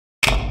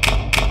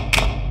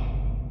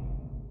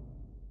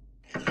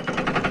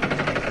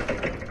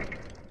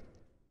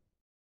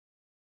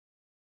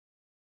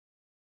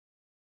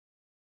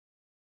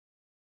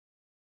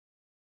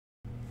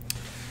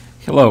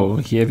Hello,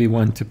 here we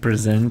want to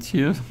present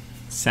you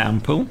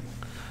sample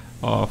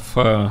of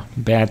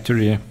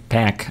battery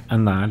pack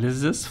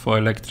analysis for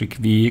electric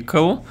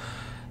vehicle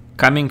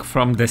coming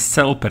from the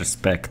cell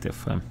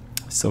perspective.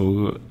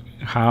 So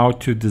how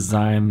to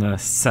design a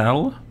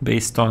cell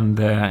based on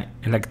the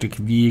electric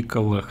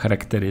vehicle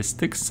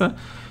characteristics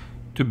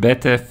to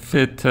better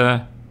fit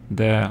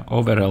the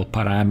overall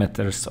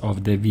parameters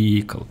of the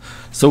vehicle.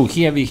 So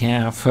here we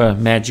have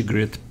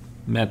MagicGrid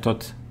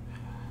method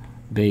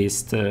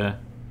based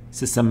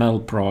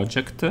SysML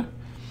project.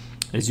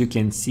 As you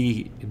can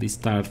see, we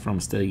start from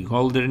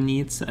stakeholder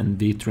needs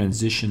and we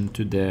transition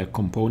to the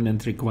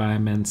component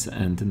requirements,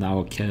 and in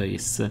our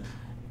case it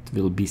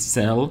will be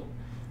cell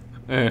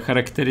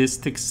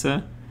characteristics.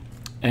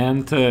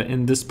 And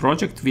in this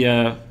project we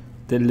are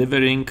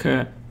delivering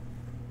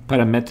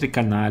parametric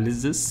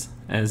analysis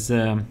as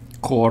a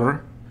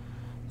core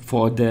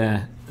for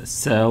the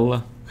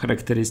cell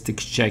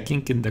characteristics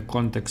checking in the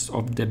context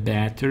of the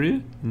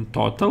battery in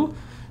total.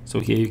 So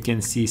here you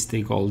can see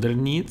stakeholder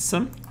needs.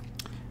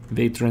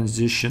 They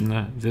transition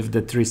with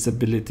the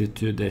traceability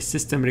to the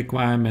system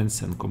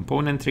requirements and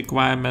component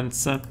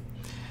requirements.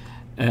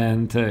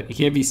 And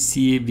here we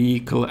see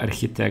vehicle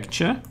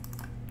architecture.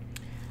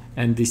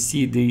 And we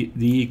see the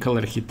vehicle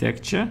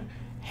architecture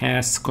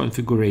has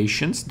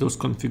configurations. Those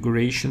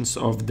configurations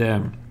of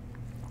the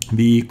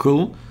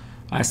vehicle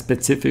are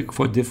specific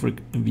for different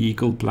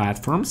vehicle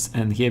platforms.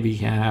 And here we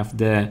have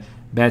the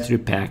battery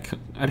pack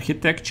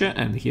architecture,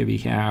 and here we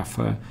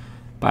have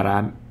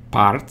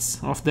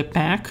parts of the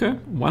pack,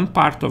 one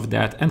part of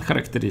that, and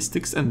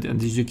characteristics. And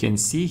as you can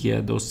see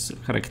here, those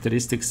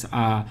characteristics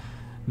are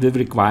with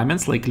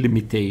requirements like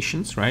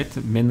limitations,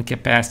 right? Min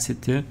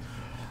capacity,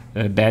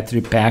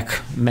 battery pack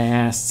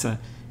mass,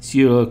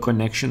 serial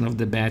connection of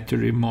the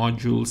battery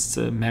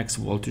modules, max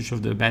voltage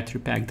of the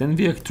battery pack. Then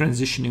we are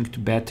transitioning to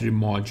battery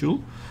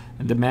module,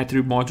 and the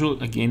battery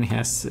module again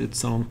has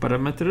its own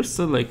parameters,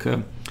 like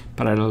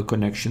parallel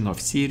connection of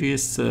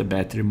series,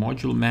 battery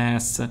module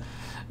mass,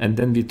 and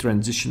then we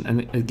transition,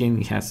 and again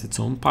it has its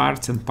own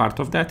parts, and part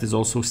of that is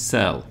also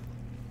cell.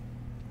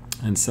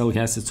 And cell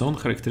has its own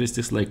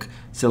characteristics, like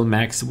cell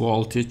max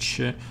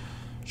voltage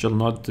shall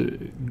not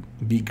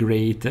be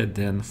greater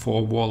than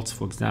 4 volts,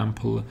 for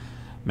example,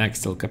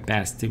 max cell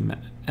capacity.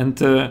 And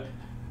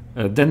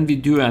then we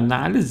do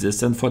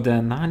analysis, and for the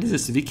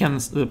analysis we can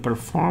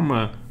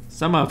perform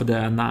some of the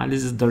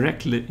analysis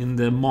directly in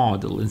the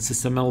model. In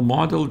SysML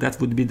model, that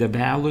would be the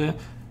value,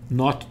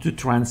 not to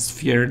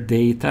transfer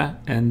data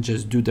and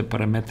just do the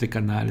parametric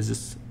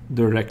analysis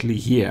directly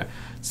here.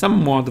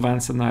 Some more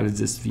advanced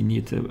analysis we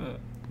need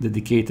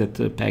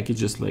dedicated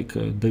packages like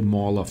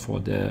Dymola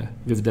for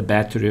with the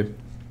battery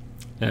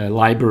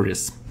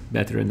libraries,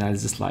 battery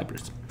analysis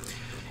libraries.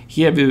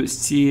 Here we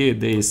see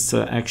this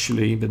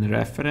actually even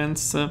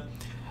reference.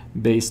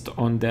 Based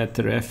on that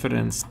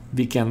reference,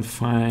 we can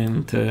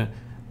find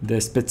the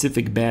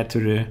specific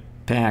battery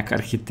pack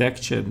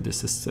architecture.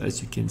 This is,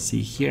 as you can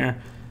see here,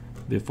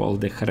 with all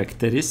the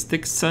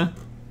characteristics.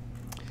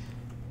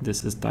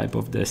 This is type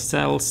of the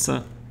cells,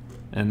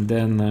 and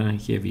then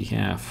here we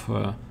have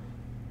a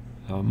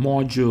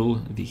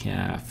module. We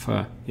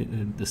have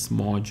this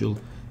module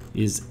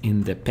is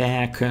in the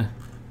pack.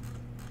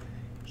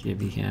 Here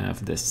we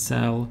have the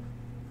cell,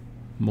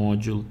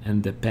 module,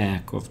 and the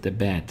pack of the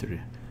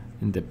battery.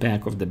 In the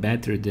pack of the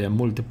battery there are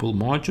multiple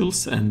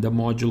modules, and the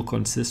module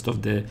consists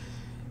of the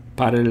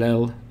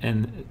parallel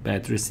and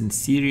batteries in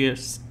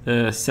series,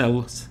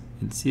 cells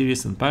in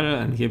series and parallel.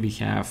 And here we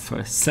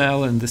have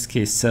cell. In this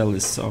case, cell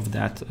is of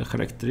that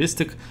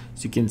characteristic.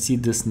 So you can see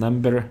this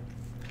number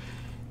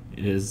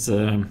is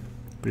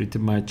pretty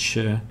much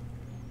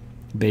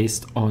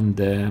based on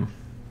the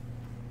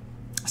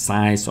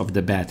size of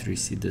the battery.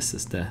 See, this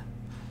is the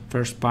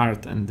first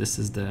part, and this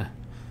is the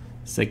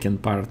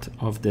second part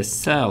of the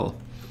cell.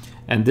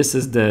 And this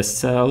is the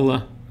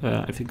cell,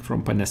 I think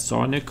from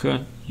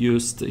Panasonic,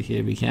 used.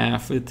 Here we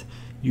have it,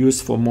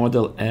 used for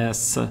Model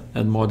S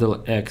and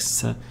Model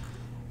X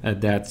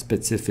at that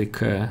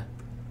specific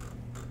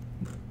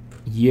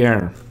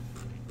year.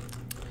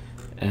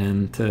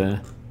 And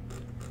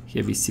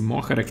here we see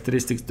more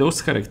characteristics.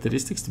 Those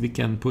characteristics we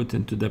can put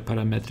into the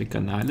parametric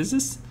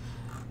analysis.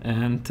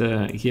 And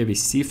here we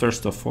see,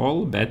 first of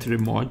all, battery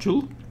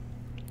module.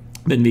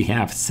 When we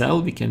have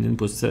cell, we can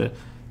input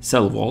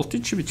cell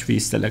voltage, which we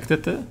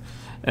selected,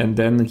 and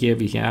then here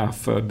we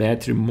have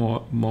battery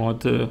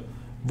mod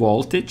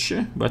voltage,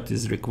 what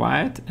is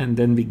required, and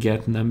then we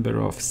get number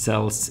of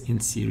cells in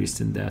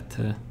series in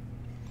that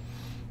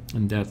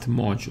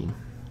module.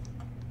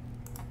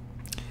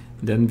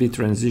 Then we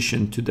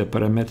transition to the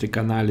parametric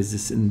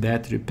analysis in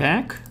battery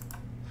pack,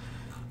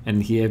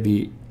 and here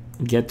we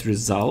get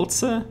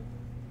results,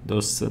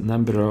 those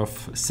number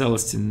of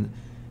cells in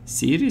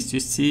series, you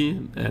see,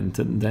 and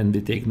then we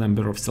take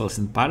number of cells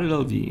in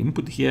parallel, we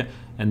input here,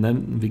 and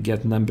then we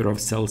get number of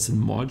cells in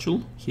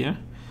module here.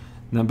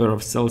 Number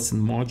of cells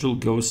in module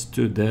goes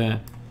to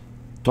the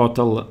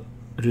total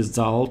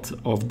result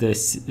of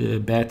this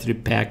battery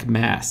pack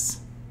mass.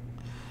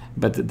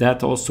 but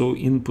that also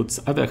inputs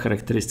other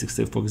characteristics,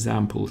 say for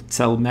example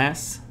cell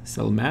mass,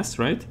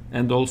 right,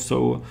 and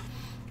also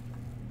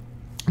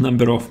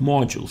number of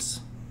modules,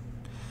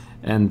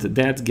 and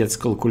that gets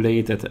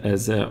calculated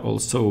as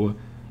also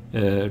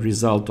a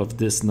result of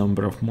this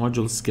number of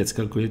modules gets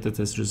calculated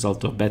as a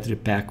result of battery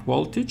pack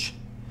voltage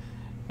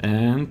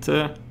and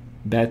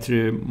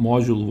battery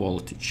module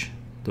voltage.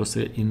 Those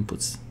are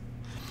inputs.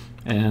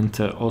 And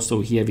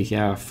also here we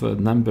have a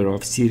number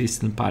of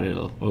series in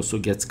parallel, also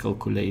gets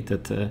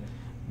calculated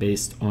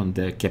based on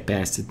the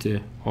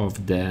capacity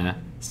of the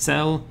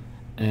cell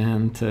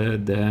and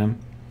the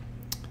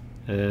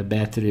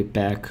battery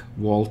pack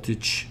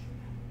voltage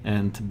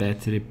and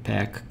battery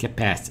pack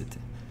capacity.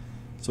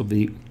 So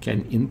we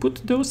can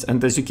input those,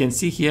 and as you can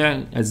see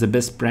here, as a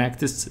best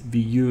practice, we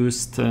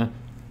used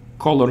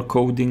color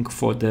coding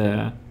for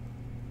the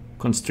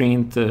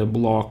constraint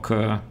block,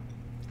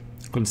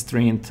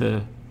 constraint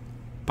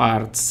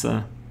parts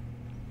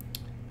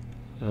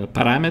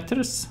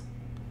parameters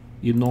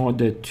in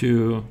order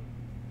to,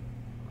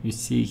 you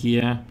see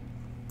here,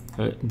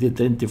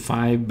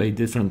 identify by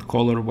different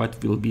color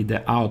what will be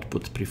the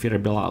output,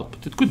 preferable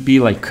output. It could be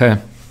like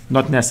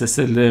not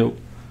necessarily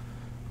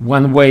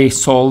one-way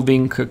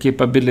solving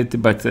capability,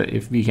 but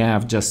if we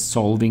have just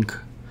solving,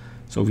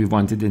 so we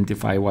want to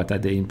identify what are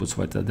the inputs,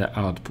 what are the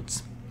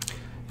outputs.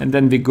 And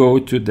then we go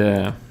to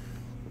the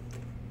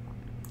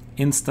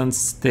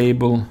instance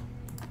table.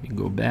 We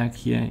go back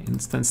here,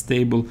 instance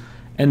table,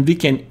 and we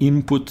can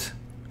input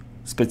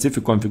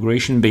specific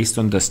configuration based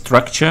on the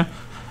structure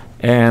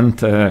and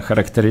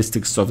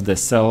characteristics of the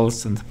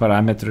cells and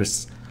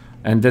parameters,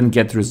 and then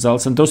get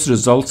results. And those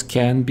results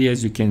can be,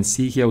 as you can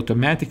see here,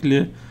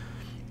 automatically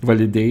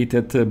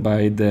validated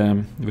by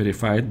the,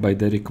 verified by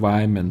the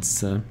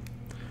requirements.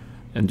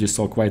 And you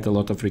saw quite a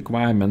lot of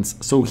requirements.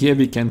 So here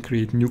we can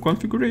create new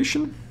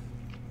configuration,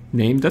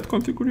 name that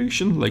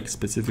configuration like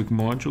specific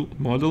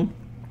model.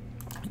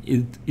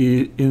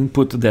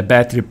 Input the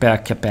battery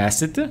pack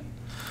capacity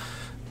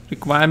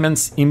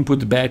requirements,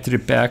 input battery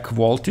pack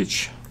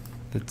voltage.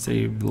 Let's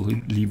say we'll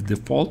leave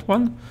default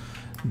one.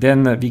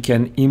 Then we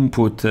can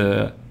input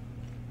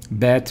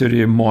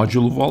battery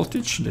module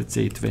voltage, let's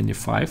say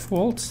 25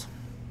 volts.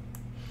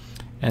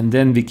 And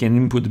then we can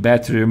input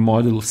battery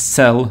module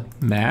cell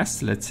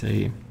mass, let's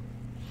say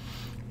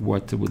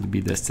what would be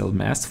the cell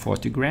mass,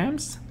 40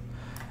 grams.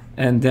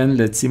 And then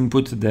let's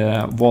input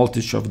the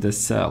voltage of the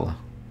cell,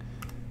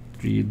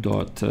 3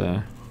 dot,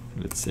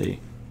 let's say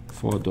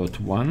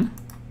 4.1.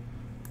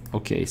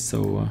 Okay,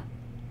 so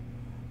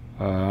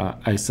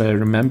as I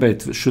remember,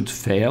 it should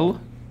fail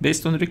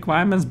based on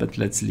requirements, but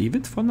let's leave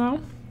it for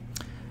now.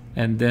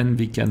 And then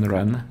we can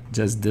run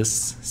just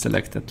this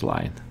selected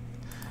line.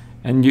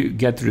 And you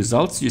get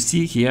results. You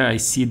see here, I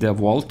see the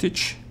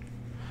voltage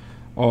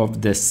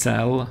of the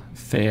cell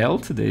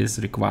failed. There is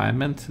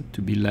requirement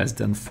to be less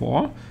than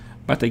 4,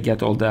 but I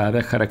get all the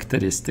other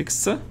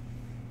characteristics.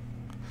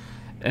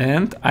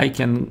 And I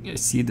can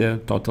see the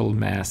total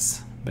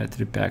mass,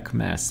 battery pack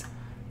mass.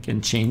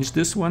 Can change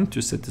this one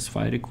to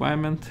satisfy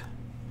requirement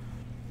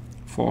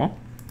 4,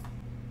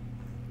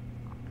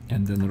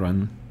 and then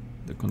run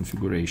the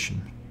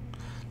configuration.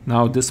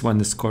 Now this one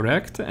is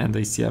correct, and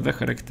I see other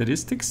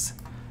characteristics.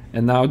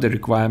 And now the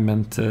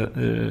requirement,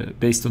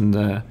 based on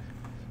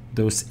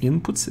those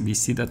inputs, we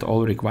see that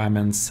all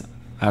requirements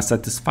are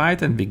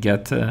satisfied, and we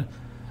get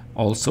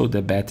also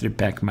the battery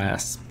pack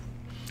mass.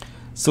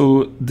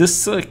 So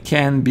this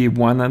can be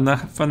one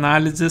enough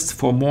analysis.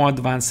 For more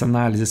advanced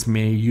analysis,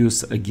 may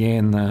use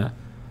again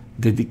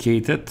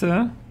dedicated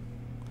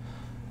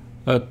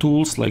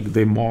tools like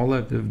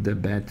Dymola with the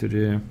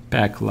battery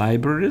pack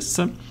libraries.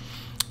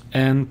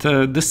 And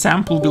the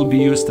sample will be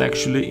used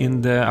actually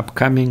in the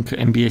upcoming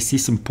MBSE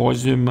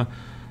symposium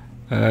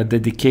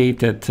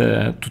dedicated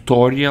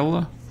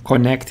tutorial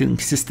connecting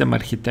system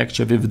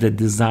architecture with the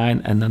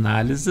design and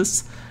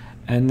analysis.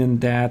 And in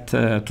that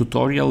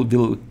tutorial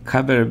we'll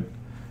cover,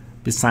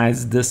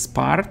 besides this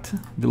part,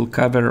 we'll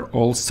cover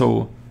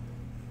also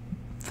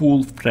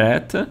full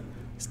thread,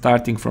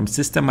 starting from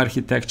system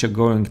architecture,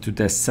 going to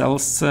the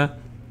cells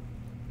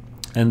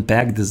and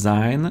pack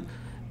design.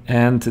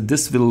 And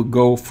this will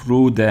go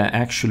through the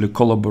actual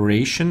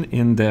collaboration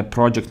in the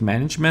project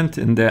management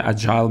in the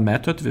agile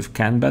method with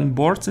Kanban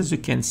boards, as you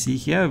can see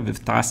here,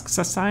 with tasks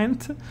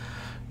assigned.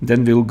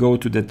 Then we'll go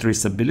to the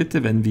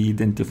traceability when we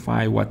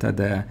identify what are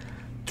the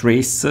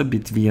trace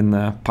between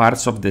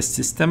parts of the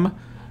system,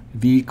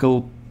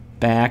 vehicle,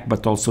 pack,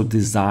 but also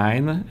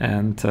design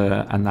and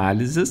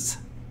analysis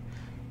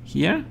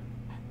here.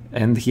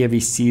 And here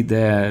we see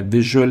the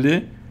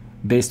visually,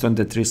 based on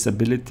the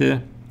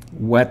traceability,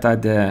 what are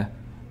the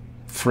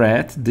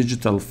thread,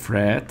 digital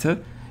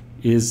thread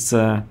is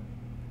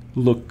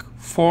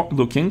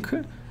looking,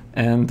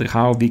 and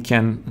how we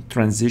can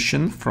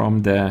transition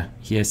from the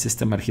here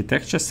system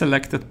architecture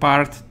selected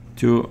part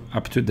to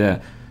up to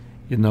the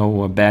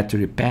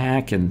battery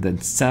pack and then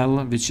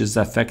cell, which is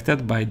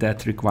affected by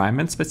that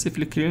requirement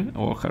specifically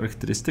or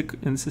characteristic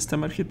in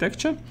system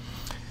architecture.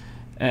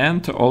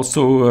 And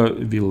also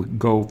we'll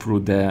go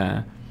through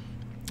the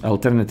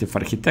alternative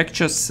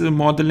architectures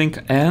modeling,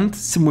 and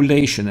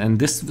simulation. And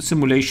this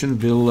simulation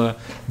will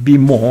be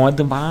more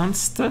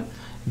advanced,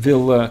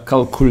 will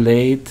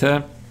calculate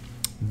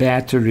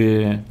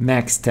battery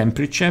max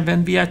temperature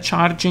when we are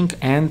charging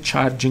and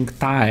charging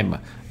time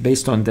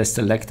based on the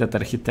selected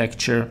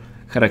architecture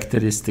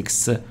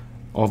characteristics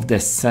of the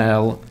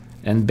cell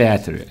and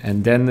battery.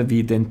 And then we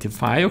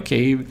identify,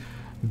 okay,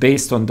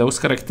 based on those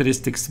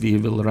characteristics, we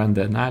will run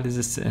the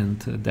analysis, and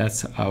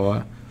that's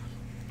our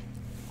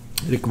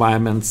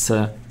requirements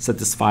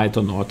satisfied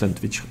or not, and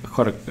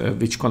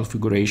which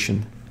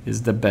configuration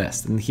is the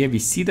best. And here we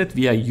see that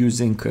we are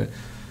using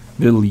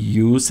we are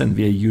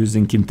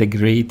using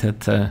integrated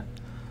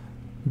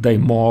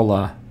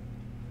Dymola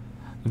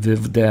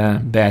with the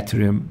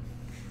battery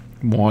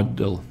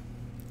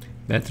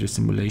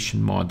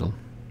simulation model.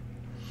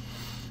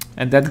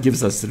 And that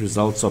gives us the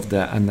results of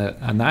the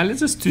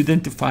analysis to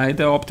identify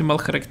the optimal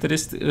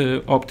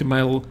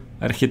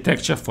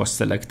architecture for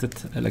selected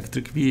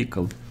electric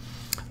vehicle.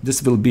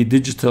 This will be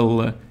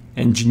digital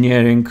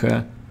engineering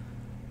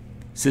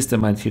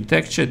system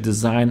architecture,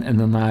 design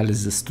and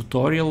analysis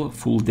tutorial,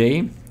 full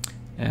day,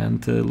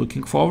 and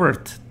looking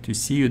forward to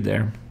see you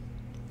there.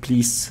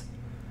 Please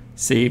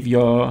save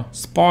your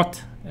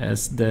spot,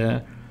 as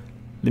the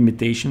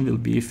limitation will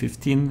be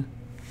 15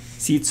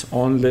 seats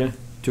only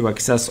to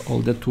access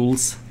all the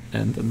tools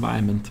and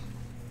environment.